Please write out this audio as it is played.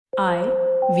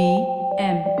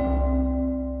IVM.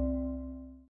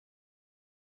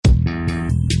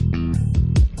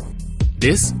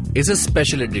 This is a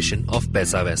special edition of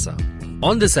Paisa Vaisa.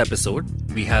 On this episode,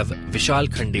 we have Vishal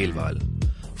Khandelwal,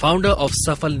 founder of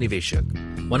Safal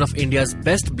Niveshak, one of India's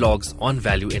best blogs on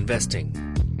value investing.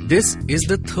 This is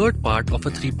the third part of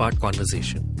a three-part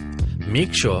conversation.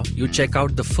 Make sure you check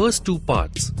out the first two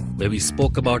parts where we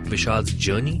spoke about Vishal's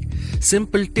journey,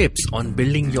 simple tips on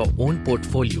building your own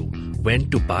portfolio, when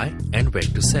to buy and when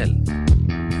to sell.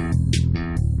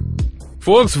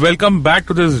 Folks, welcome back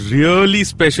to this really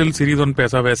special series on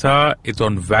Paisa Vaisa. It's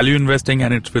on value investing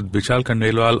and it's with Vishal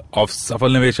Khandelwal of Safal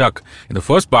Niveshak. In the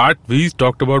first part, we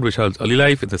talked about Vishal's early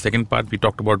life. In the second part, we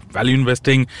talked about value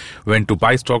investing, when to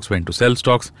buy stocks, when to sell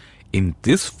stocks. In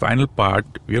this final part,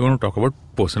 we are going to talk about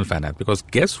personal finance, because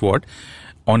guess what?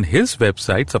 On his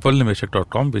website,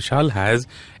 safalniveshak.com, Vishal has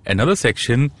another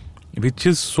section which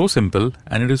is so simple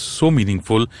and it is so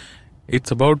meaningful.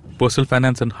 It's about personal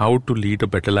finance and how to lead a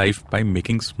better life by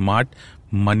making smart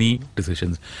money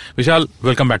decisions. Vishal,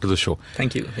 welcome back to the show.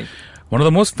 Thank you. One of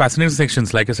the most fascinating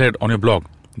sections, like I said, on your blog,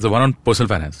 is the one on personal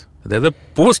finance. There's a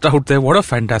post out there. What a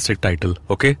fantastic title.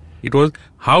 Okay. It was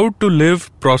How to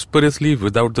Live Prosperously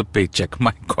Without the Paycheck.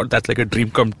 My God, that's like a dream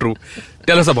come true.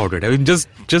 Tell us about it. I mean, just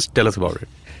tell us about it.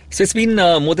 So it's been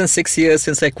more than 6 years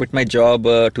since I quit my job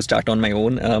to start on my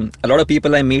own. A lot of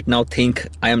people I meet now think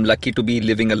I am lucky to be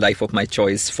living a life of my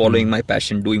choice, following my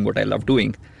passion, doing what I love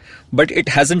doing. But it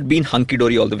hasn't been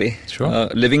hunky-dory all the way. Sure.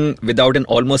 Living without an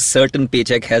almost certain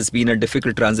paycheck has been a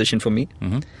difficult transition for me.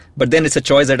 But then it's a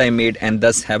choice that I made and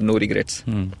thus have no regrets.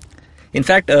 In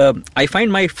fact, I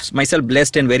find myself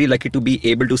blessed and very lucky to be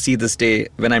able to see this day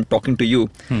when I'm talking to you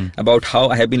about how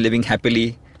I have been living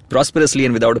happily, prosperously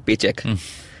and without a paycheck.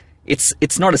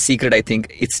 It's not a secret, I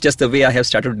think. It's just the way I have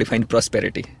started to define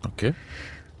prosperity. Okay.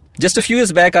 Just a few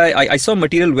years back, I saw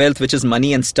material wealth, which is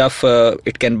money and stuff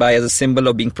it can buy, as a symbol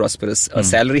of being prosperous. A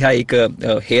salary hike,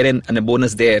 here and a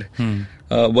bonus there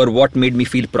were what made me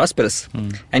feel prosperous.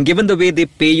 And given the way they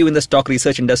pay you in the stock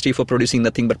research industry for producing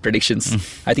nothing but predictions,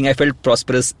 I think I felt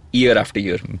prosperous year after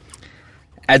year.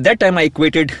 At that time, I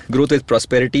equated growth with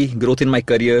prosperity, growth in my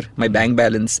career, my bank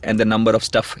balance, and the number of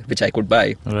stuff which I could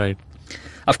buy. Right.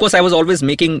 Of course, I was always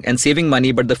making and saving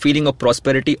money, but the feeling of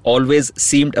prosperity always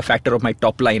seemed a factor of my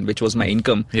top line, which was my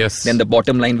income, Yes. than the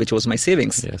bottom line, which was my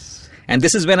savings. Yes. And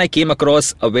this is when I came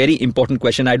across a very important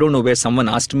question. I don't know where someone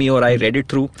asked me or I read it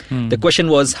through. The question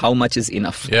was, how much is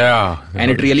enough? Yeah.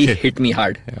 And it really hit me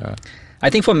hard. Yeah.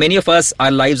 I think for many of us,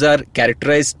 our lives are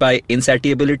characterized by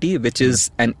insatiability, which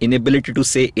is an inability to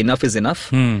say enough is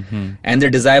enough, and the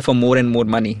desire for more and more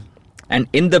money. And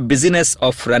in the busyness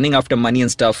of running after money and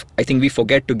stuff, I think we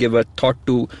forget to give a thought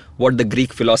to what the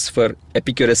Greek philosopher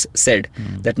Epicurus said,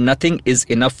 that nothing is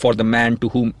enough for the man to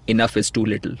whom enough is too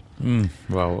little.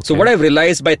 Wow. So what I've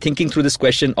realized by thinking through this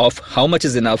question of how much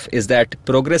is enough is that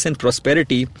progress and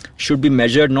prosperity should be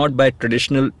measured not by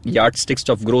traditional yardsticks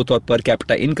of growth or per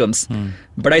capita incomes,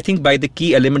 but I think by the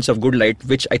key elements of good life,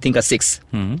 which I think are 6.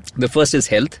 The first is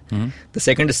health, the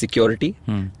second is security,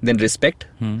 then respect,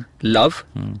 love,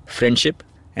 friendship,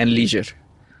 and leisure.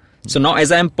 So now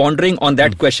as I am pondering on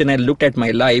that question and looked at my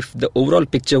life, the overall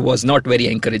picture was not very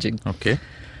encouraging. Okay.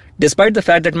 Despite the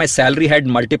fact that my salary had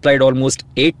multiplied almost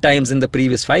 8 times in the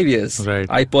previous 5 years, Right.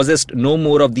 I possessed no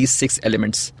more of these 6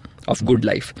 elements of good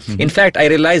life. In fact, I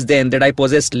realized then that I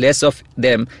possessed less of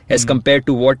them as compared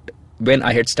to when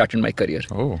I had started my career.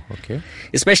 Oh, okay.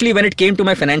 Especially when it came to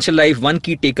my financial life, one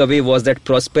key takeaway was that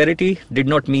prosperity did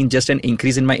not mean just an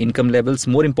increase in my income levels.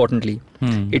 More importantly,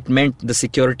 it meant the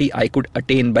security I could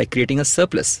attain by creating a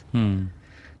surplus.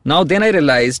 Now then I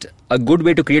realized a good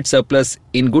way to create surplus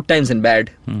in good times and bad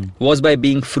was by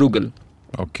being frugal.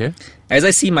 Okay. As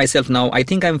I see myself now, I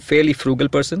think I'm a fairly frugal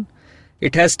person.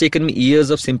 It has taken me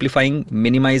years of simplifying,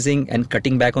 minimizing and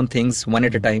cutting back on things one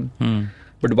at a time.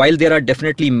 But while there are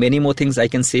definitely many more things I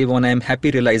can save on, I am happy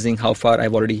realizing how far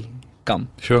I've already come.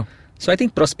 Sure. So I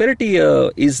think prosperity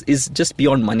is just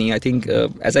beyond money. I think,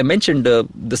 as I mentioned,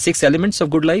 the 6 elements of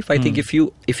good life. I think if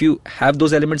you have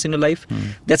those elements in your life,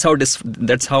 that's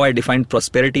how I define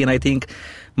prosperity. And I think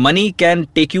money can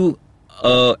take you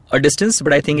a distance,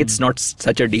 but I think it's not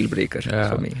such a deal breaker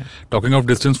for me. Talking of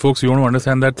distance, folks, you want to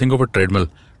understand that. Think of a treadmill.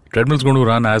 Treadmill's going to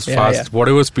run as fast,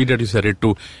 whatever speed that you set it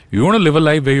to. You want to live a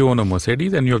life where you own a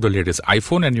Mercedes and you have the latest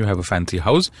iPhone and you have a fancy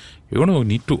house. You're going to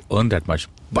need to earn that much.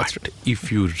 But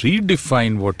if you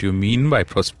redefine what you mean by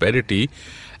prosperity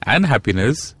and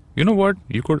happiness, you know what?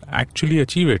 You could actually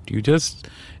achieve it. You just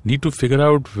need to figure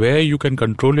out where you can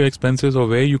control your expenses or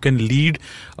where you can lead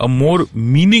a more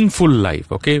meaningful life.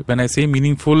 Okay, when I say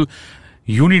meaningful,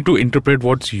 you need to interpret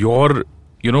what's your,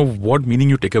 what meaning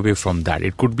you take away from that.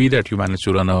 It could be that you managed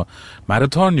to run a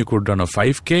marathon, you could run a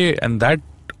 5K, and that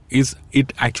is,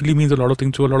 it actually means a lot of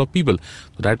things to a lot of people.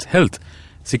 So that's health.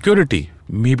 Security,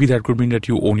 maybe that could mean that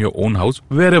you own your own house,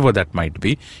 wherever that might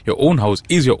be. Your own house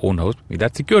is your own house.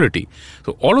 That's security.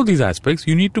 So all of these aspects,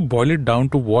 you need to boil it down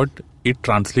to what it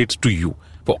translates to you.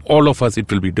 For all of us,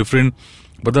 it will be different.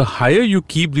 But the higher you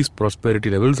keep these prosperity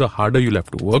levels, the harder you'll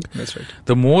have to work. That's right.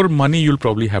 The more money you'll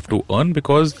probably have to earn,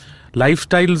 because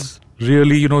lifestyles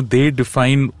really, they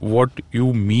define what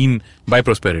you mean by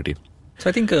prosperity. So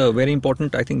I think very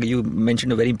important, I think you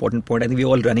mentioned a very important point. I think we're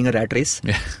all running a rat race.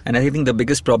 Yeah. And I think the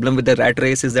biggest problem with the rat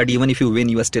race is that even if you win,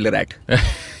 you are still a rat.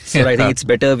 So I think it's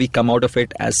better we come out of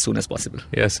it as soon as possible.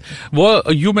 Yes. Well,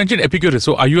 you mentioned Epicurus.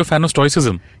 So are you a fan of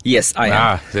Stoicism? Yes, I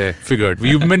am. Figured.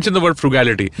 You mentioned the word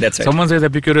frugality. That's right. Someone says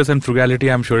Epicurus and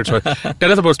frugality, I'm sure it's right.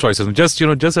 Tell us about Stoicism. Just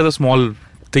as a small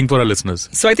thing for our listeners.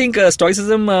 So I think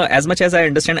Stoicism, as much as I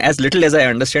understand, as little as I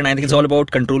understand, I think it's all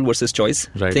about control versus choice.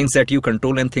 Right. Things that you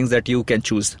control and things that you can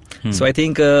choose. So I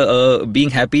think being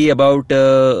happy about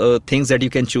things that you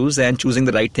can choose and choosing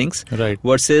the right things, right,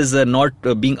 versus not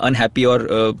being unhappy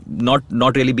or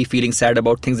not really be feeling sad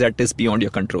about things that is beyond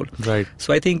your control. Right.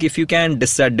 So I think if you can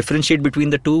differentiate between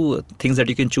the two things that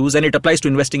you can choose, and it applies to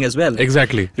investing as well.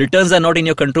 Exactly. Returns are not in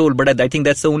your control, but I think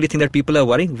that's the only thing that people are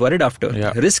worried after.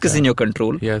 Yeah. Risk is in your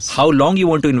control. Yes. How long you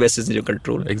want to invest is in your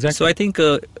control. Exactly. So I think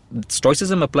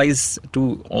Stoicism applies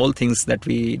to all things that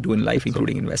we do in life,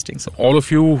 including investing. So all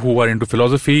of you who are into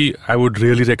philosophy, I would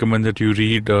really recommend that you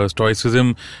read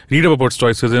Stoicism. Read up about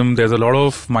Stoicism. There's a lot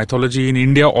of mythology in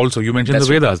India also. You mentioned That's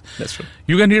the true. Vedas. That's true.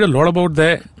 You can read a lot about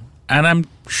that, and I'm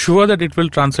sure that it will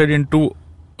translate into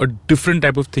a different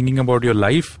type of thinking about your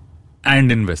life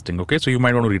and investing. Okay, so you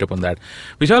might want to read up on that.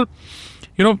 Vishal,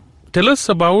 tell us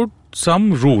about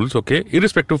some rules, okay,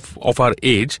 irrespective of our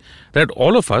age, that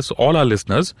all of us, all our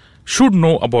listeners, should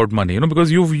know about money.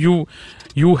 Because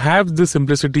you have this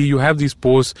simplicity, you have these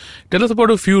posts. Tell us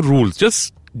about a few rules,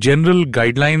 just general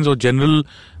guidelines or general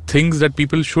things that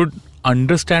people should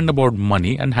understand about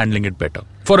money and handling it better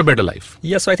for a better life.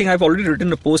 Yes, so I think I've already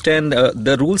written a post, and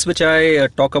the rules which I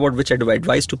talk about, which I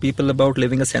advise to people about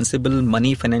living a sensible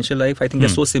money financial life, I think they're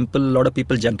so simple, a lot of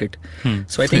people junk it.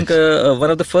 So I think one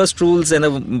of the first rules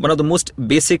and one of the most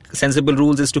basic sensible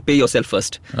rules is to pay yourself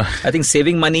first. I think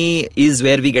saving money is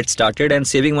where we get started, and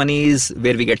saving money is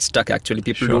where we get stuck actually.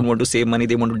 People don't want to save money,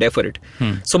 they want to defer it.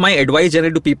 So my advice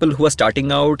generally to people who are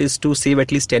starting out is to save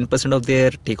at least 10% of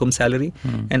their take-home salary,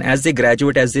 and as they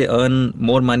graduate, as they earn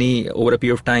more money over a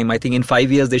period of time, I think in 5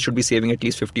 years they should be saving at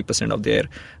least 50% of their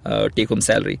take-home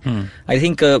salary. I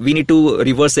think we need to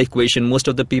reverse the equation. Most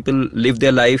of the people live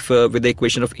their life with the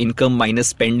equation of income minus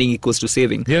spending equals to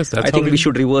saving. Yes, that's I think we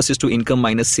should reverse this to income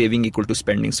minus saving equal to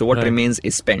spending. So what remains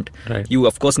is spent. Right. You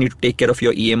of course need to take care of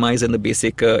your EMIs and the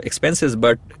basic expenses,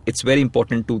 but it's very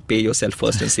important to pay yourself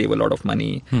first and save a lot of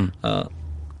money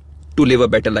to live a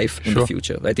better life in the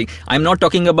future. I think I'm not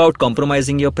talking about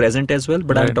compromising your present as well,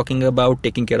 but I'm talking about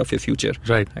taking care of your future.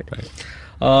 Right.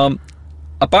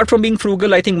 Apart from being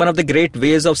frugal, I think one of the great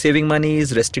ways of saving money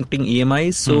is restricting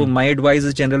EMIs. So my advice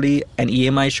is generally an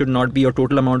EMI should not be your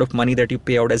total amount of money that you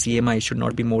pay out as EMI should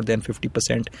not be more than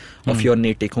 50% of your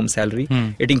net take home salary.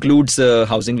 It includes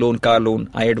housing loan, car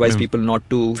loan. I advise people not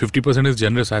to. 50% is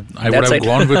generous. I would have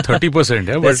gone with 30%.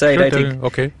 Yeah, that's right. I think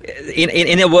okay.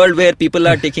 In a world where people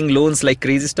are taking loans like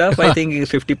crazy stuff, I think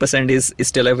 50% is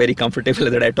still a very comfortable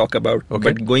that I talk about.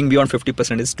 Okay. But going beyond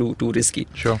 50% is too risky.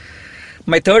 Sure.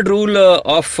 My third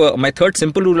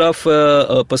simple rule of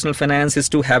personal finance is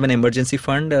to have an emergency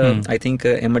fund. I think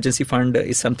emergency fund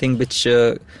is something which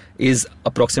is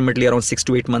approximately around 6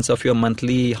 to 8 months of your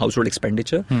monthly household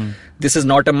expenditure. This is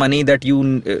not a money that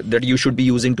you should be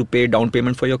using to pay down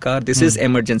payment for your car. This is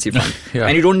emergency fund,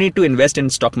 and you don't need to invest in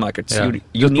stock markets.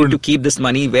 You need to keep this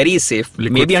money very safe,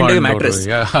 maybe under your mattress.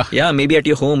 Maybe at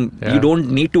your home. You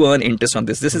don't need to earn interest on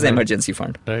this. This is emergency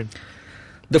fund. Right.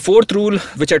 The fourth rule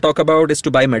which I talk about is to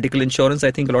buy medical insurance.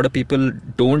 I think a lot of people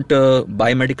don't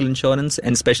buy medical insurance,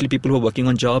 and especially people who are working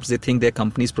on jobs, they think their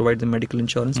companies provide them medical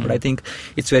insurance. But I think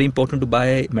it's very important to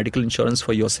buy medical insurance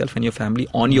for yourself and your family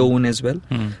on your own as well,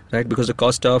 right? Because the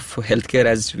cost of healthcare,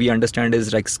 as we understand,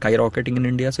 is like skyrocketing in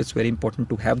India. So it's very important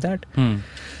to have that.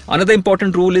 Another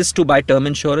important rule is to buy term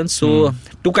insurance. So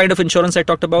two kind of insurance I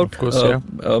talked about, of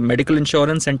course, medical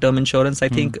insurance and term insurance. I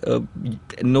think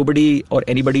nobody or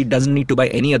anybody doesn't need to buy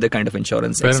any other kind of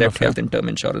insurance Fair except enough, health and term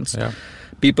insurance. Yeah.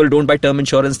 People don't buy term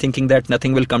insurance thinking that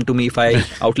nothing will come to me if I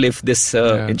outlive this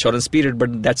insurance period,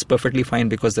 but that's perfectly fine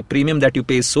because the premium that you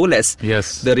pay is so less.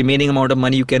 Yes. The remaining amount of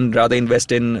money you can rather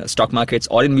invest in stock markets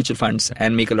or in mutual funds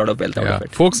and make a lot of wealth out of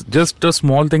it. Folks, just a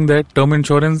small thing there, term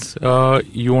insurance,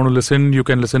 you want to listen, you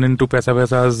can listen into Paisa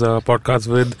Vaisa's podcast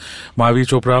with Mahavir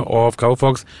Chopra of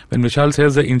CoverFox. When Vishal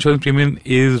says the insurance premium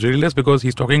is really less, because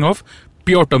he's talking of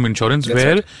pure term insurance, That's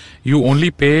where right. you only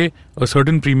pay a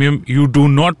certain premium. You do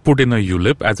not put in a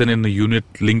ULIP, as in a unit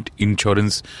linked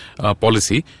insurance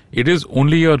policy. It is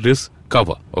only a risk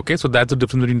cover. Okay, so that's the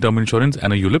difference between term insurance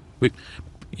and a ULIP. Please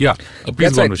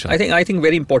That's go on, right. Vishal. I think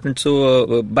very important.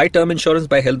 So buy term insurance,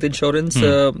 buy health insurance.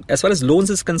 As far as loans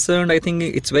is concerned, I think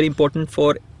it's very important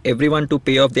for everyone to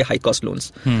pay off their high cost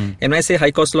loans. And when I say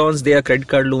high cost loans, they are credit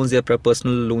card loans, they are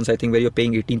personal loans, I think, where you're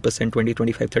paying 18%, 20,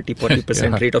 25, 30,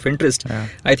 40% rate of interest.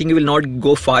 I think you will not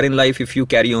go far in life if you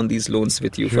carry on these loans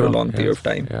with you for a long period of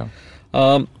time.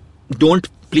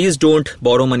 Please don't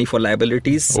borrow money for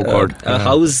liabilities. Oh God. A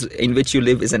house in which you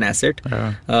live is an asset,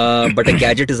 but a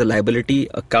gadget is a liability.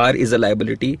 A car is a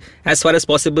liability. As far as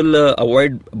possible,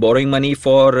 avoid borrowing money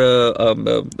for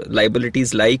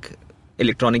liabilities like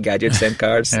electronic gadgets and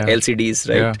cars, LCDs,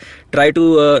 right? Try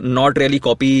to not really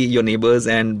copy your neighbors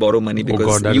and borrow money,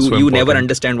 because you never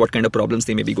understand what kind of problems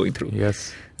they may be going through.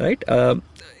 Yes. Right?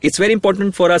 It's very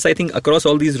important for us, I think, across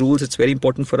all these rules, it's very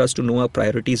important for us to know our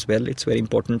priorities well. It's very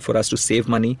important for us to save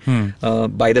money,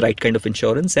 buy the right kind of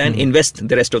insurance, and invest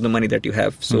the rest of the money that you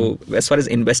have. So as far as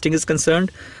investing is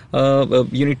concerned,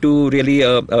 you need to really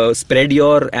spread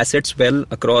your assets well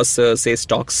across, say,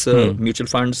 stocks, mutual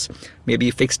funds,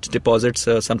 maybe fixed deposits,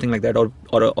 something like that, or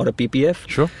a PPF.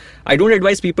 Sure. I don't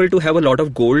advise people to have a lot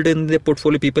of gold in their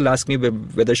portfolio. People ask me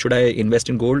whether should I invest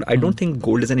in gold. I don't think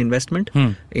gold is an investment.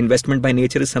 Investment by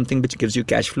nature is something which gives you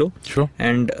cash flow. Sure.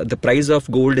 And the price of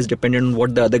gold is dependent on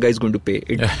what the other guy is going to pay.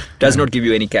 It does not give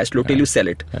you any cash flow till you sell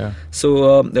it.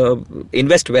 So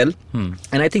invest well.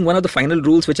 And I think one of the final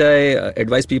rules which I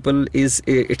advise people is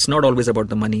it's not always about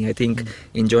the money. I think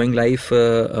enjoying life,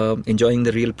 enjoying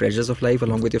the real pleasures of life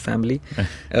along with your family.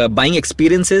 Buying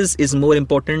experiences is more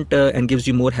important and gives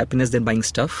you more happiness than buying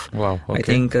stuff. Wow. Okay. I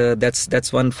think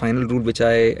that's one final rule which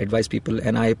I advise people,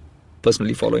 and I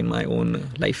personally follow in my own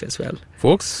life as well.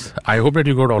 Folks, I hope that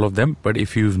you got all of them, but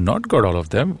if you've not got all of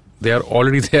them, they are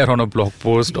already there on a blog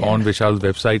post on Vishal's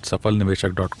website,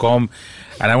 safalniveshak.com.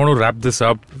 And I want to wrap this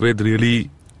up with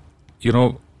really,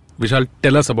 Vishal,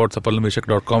 tell us about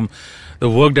safalniveshak.com, the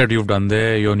work that you've done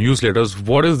there, your newsletters.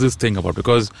 What is this thing about?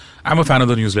 Because I'm a fan of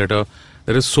the newsletter.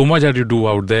 There is so much that you do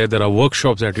out there. There are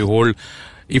workshops that you hold.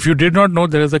 If you did not know,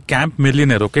 there is a Camp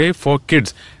Millionaire, okay, for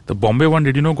kids. The Bombay one,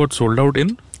 did you know, got sold out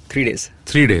in 3 days.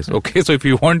 3 days. Okay, so if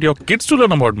you want your kids to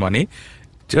learn about money,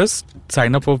 just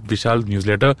sign up for Vishal's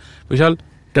newsletter. Vishal,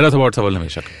 tell us about Safal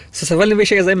Niveshak. So Safal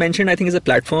Niveshak, as I mentioned, I think is a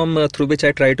platform through which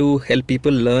I try to help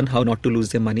people learn how not to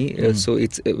lose their money. So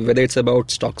it's whether it's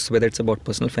about stocks, whether it's about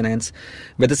personal finance,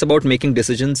 whether it's about making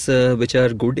decisions which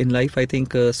are good in life, I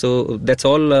think. So that's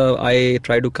all I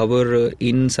try to cover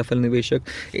in Safal Niveshak.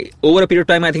 Over a period of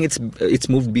time, I think it's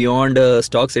moved beyond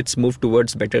stocks. It's moved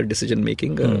towards better decision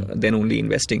making than only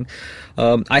investing.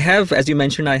 I have, as you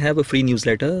mentioned, I have a free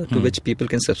newsletter to which people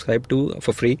can subscribe to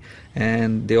for free,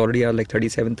 and they already are like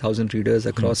 37,000 readers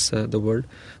across the world,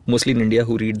 mostly in India,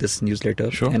 who read this newsletter.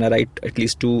 Sure. And I write at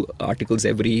least 2 articles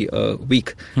every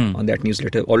week on that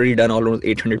newsletter. Already done almost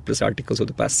 800 plus articles over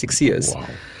the past 6 years. Wow.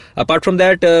 Apart from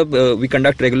that, we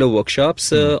conduct regular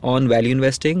workshops on value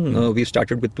investing. We've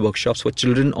started with workshops for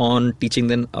children on teaching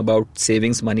them about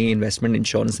savings, money, investment,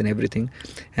 insurance and everything.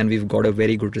 And we've got a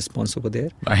very good response over there.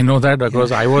 I know that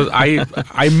because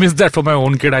I missed that for my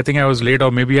own kid. I think I was late,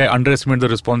 or maybe I underestimated the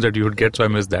response that you would get, so I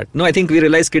missed that. No, I think we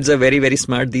realize kids are very, very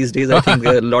smart these days. I think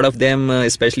a lot of them,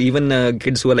 especially even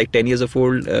kids who are like 10 years of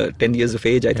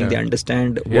age, I think they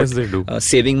understand what they do.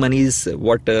 Saving money is,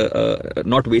 what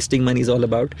not wasting money is all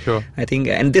about. Sure. I think,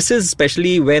 and this is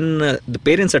especially when the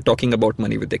parents are talking about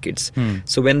money with their kids.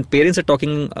 So when parents are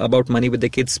talking about money with their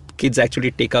kids actually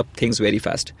take up things very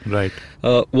fast. Right.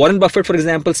 Warren Buffett, for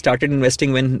example, started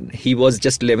investing when he was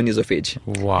just 11 years of age.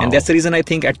 Wow. And that's the reason I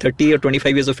think at 30 or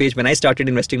 25 years of age, when I started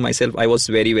investing myself, I was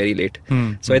very, very late.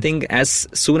 So I think as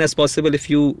soon as possible, if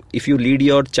you lead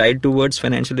your child towards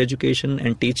financial education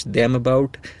and teach them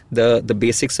about the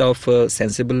basics of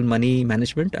sensible money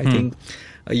management, I think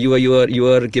you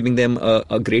are giving them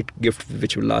a great gift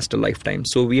which will last a lifetime.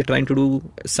 So we are trying to do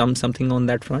something on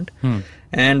that front.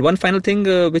 And one final thing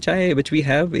which we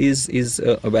have is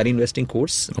a value investing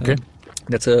course. Okay.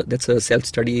 That's a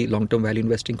self-study long-term value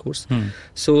investing course.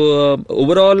 So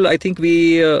overall, I think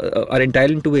we are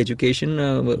entitled to education.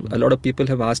 A lot of people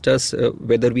have asked us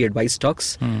whether we advise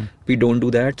stocks. We don't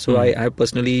do that. So I have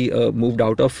personally moved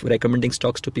out of recommending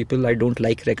stocks to people. I don't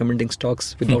like recommending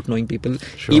stocks without knowing people.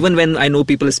 Sure. Even when I know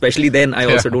people, especially then, I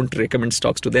also don't recommend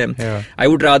stocks to them. Yeah. I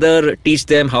would rather teach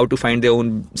them how to find their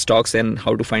own stocks and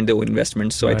how to find their own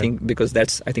investments. So Right. I think because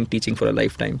that's teaching for a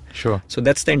lifetime. Sure. So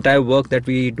that's the entire work that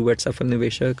we do at Safal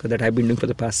Niveshak that I've been doing for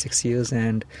the past 6 years,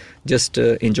 and just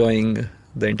enjoying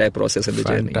the entire process and the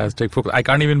journey. Fantastic. Folks, I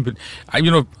can't even.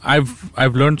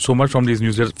 I've learned so much from these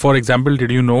newsletters. For example,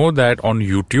 did you know that on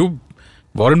YouTube,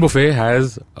 Warren Buffett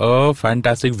has a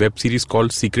fantastic web series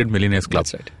called Secret Millionaires Club.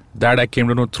 That's right. That I came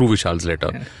to know through Vishal's letter.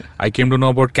 Yeah. I came to know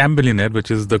about Camp Billionaire,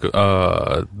 which is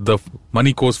the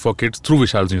money course for kids, through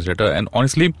Vishal's newsletter. And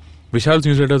honestly, Vishal's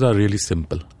newsletters are really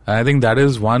simple. And I think that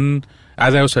is one.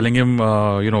 As I was telling him,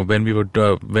 when we were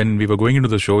going into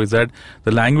the show, is that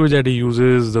the language that he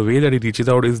uses, the way that he teaches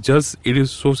out, it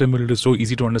is so simple, it is so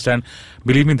easy to understand.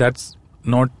 Believe me, that's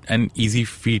not an easy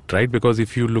feat, right? Because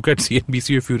if you look at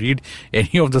CNBC, if you read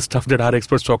any of the stuff that our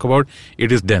experts talk about,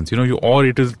 it is dense. Or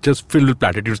it is just filled with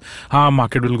platitudes.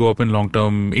 Market will go up in long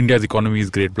term. India's economy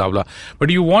is great, blah blah. But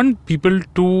you want people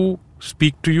to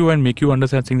speak to you and make you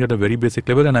understand things at a very basic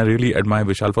level, and I really admire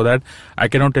Vishal for that. I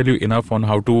cannot tell you enough on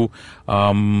how to,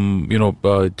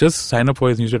 just sign up for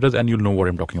his newsletters, and you'll know what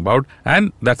I'm talking about.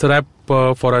 And that's a wrap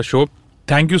for our show.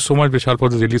 Thank you so much, Vishal, for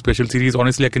this really special series.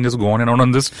 Honestly, I can just go on and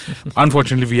on this.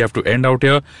 Unfortunately, we have to end out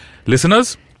here.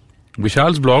 Listeners,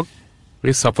 Vishal's blog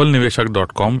is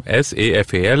safalniveshak.com,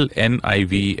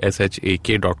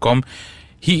 SAFALNIVSHAK.com.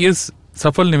 He is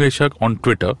Safal Niveshak on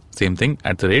Twitter, same thing,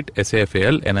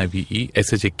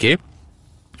 @SAFALNIVESHAK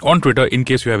on Twitter, in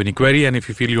case you have any query, and if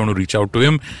you feel you want to reach out to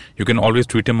him, you can always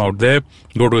tweet him out there.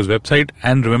 Go to his website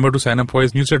and remember to sign up for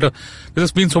his newsletter. This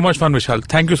has been so much fun, Vishal.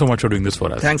 Thank you so much for doing this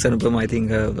for us. Thanks, Anupam. I think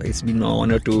it's been an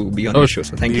honor to be on the show.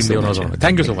 So thank you so much.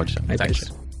 Thank you so much. My Thanks.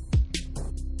 pleasure.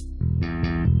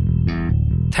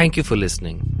 Thank you for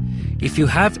listening. If you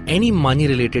have any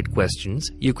money-related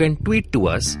questions, you can tweet to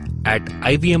us at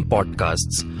IVM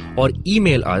Podcasts or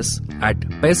email us at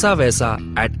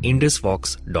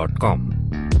paisavaisa@indusvox.com.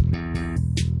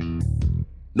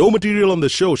 No material on the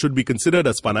show should be considered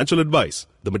as financial advice.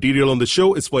 The material on the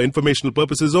show is for informational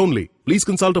purposes only. Please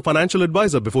consult a financial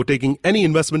advisor before taking any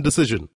investment decision.